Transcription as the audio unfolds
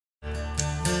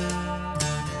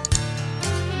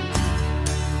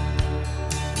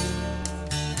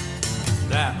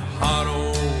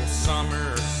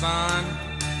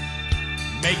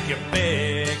make you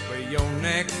beg for your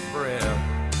next breath.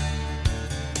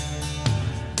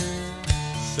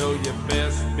 So you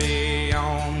best be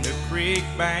on the creek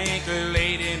bank,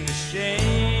 laid in the shade,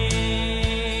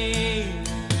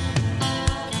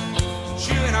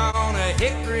 chewing on a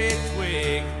hickory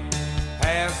twig.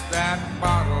 Pass that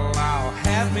bottle, I'll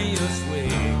have me a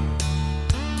swig.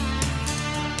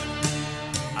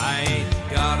 I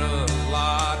ain't got a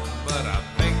lot, but I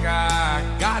think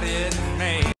I got it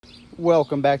made.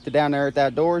 Welcome back to Down to Earth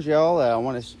Outdoors, y'all. I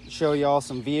want to show y'all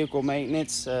some vehicle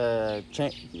maintenance.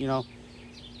 You know,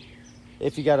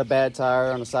 if you got a bad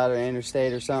tire on the side of the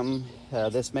interstate or something,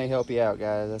 this may help you out,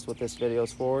 guys. That's what this video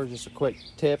is for. Just a quick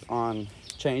tip on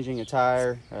changing a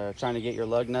tire, trying to get your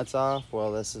lug nuts off.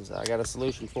 Well, I got a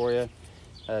solution for you.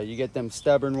 You get them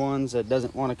stubborn ones that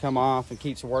doesn't want to come off and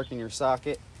keeps working your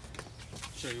socket.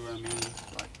 Show you what I mean.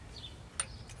 Like,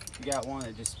 you got one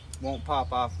that just won't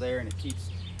pop off there and it keeps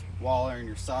wallering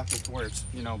your socket to where it's,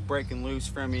 you know, breaking loose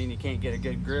from you and you can't get a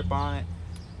good grip on it.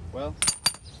 Well,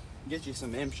 get you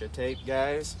some MSHA tape,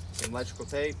 guys, some electrical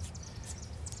tape.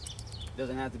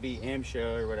 Doesn't have to be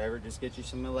MSHA or whatever, just get you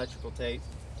some electrical tape,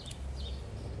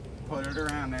 put it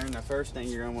around there, and the first thing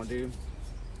you're gonna want to do,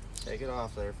 take it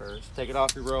off there first. Take it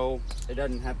off your roll. It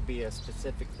doesn't have to be a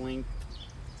specific length.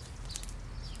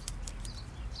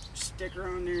 Sticker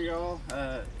on there, y'all.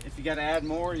 If you gotta add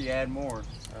more, you add more.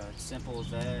 It's simple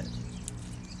as that.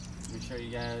 Let me show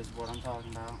you guys what I'm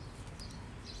talking about.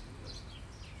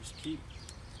 Just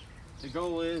the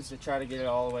goal is to try to get it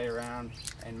all the way around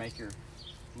and make your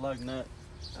lug nut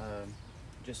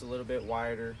just a little bit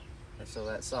wider, so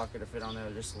that socket will fit on there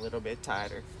just a little bit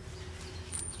tighter.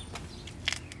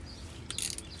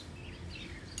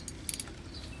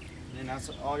 And then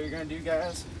that's all you're gonna do,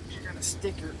 guys. You're gonna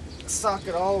stick your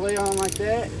socket all the way on like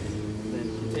that,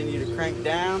 then continue to crank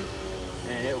down,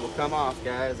 and it will come off,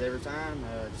 guys, every time.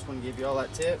 Just want to give you all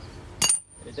that tip.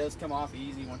 It does come off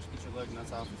easy once you get your lug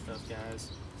nuts off and stuff,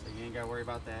 guys, so you ain't gotta worry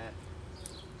about that.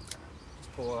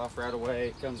 Just pull it off right away.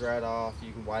 It comes right off.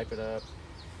 You can wipe it up.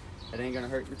 It ain't gonna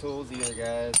hurt your tools either,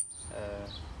 guys.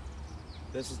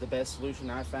 This is the best solution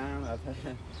I found. I've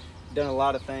done a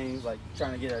lot of things, like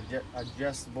trying to get an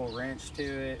adjustable wrench to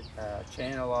it,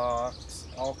 channel locks,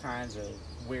 all kinds of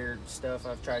weird stuff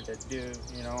I've tried to do,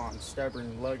 you know, on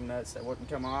stubborn lug nuts that wouldn't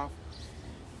come off.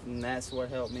 And that's what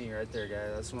helped me right there,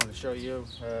 guys. I just wanted to show you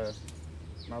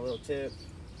my little tip.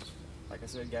 Like I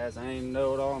said, guys, I ain't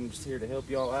know-it-all. I'm just here to help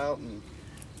y'all out, and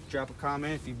drop a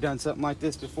comment if you've done something like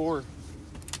this before.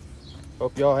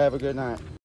 Hope y'all have a good night.